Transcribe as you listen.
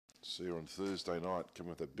See her on Thursday night,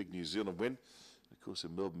 coming with a big New Zealand win. Of course,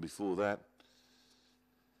 in Melbourne before that.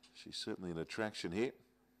 She's certainly an attraction here.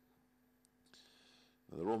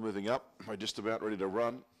 They're all moving up. We're just about ready to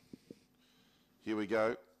run. Here we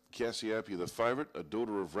go. Cassiopeia, the favourite, a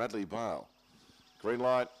daughter of Radley Bale. Green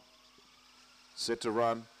light. Set to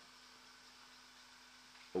run.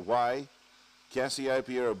 Away.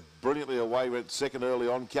 Cassiopeia brilliantly away, went second early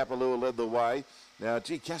on. Kapalua led the way. Now,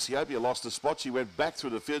 gee, Cassiopeia lost a spot. She went back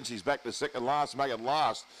through the field. She's back to second last, make it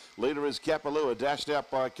last. Leader is Kapalua, dashed out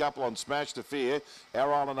by a couple on Smash to Fear.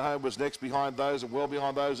 Our Island Home was next behind those, and well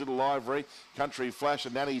behind those, Little Ivory. Country Flash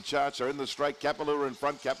and Nanny Charts are in the straight. Kapalua in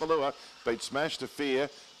front. Kapalua beat Smash to Fear.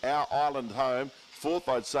 Our Island Home. Fourth,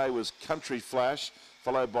 I'd say, was Country Flash,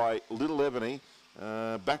 followed by Little Ebony.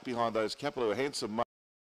 Back behind those, Kapalua, Handsome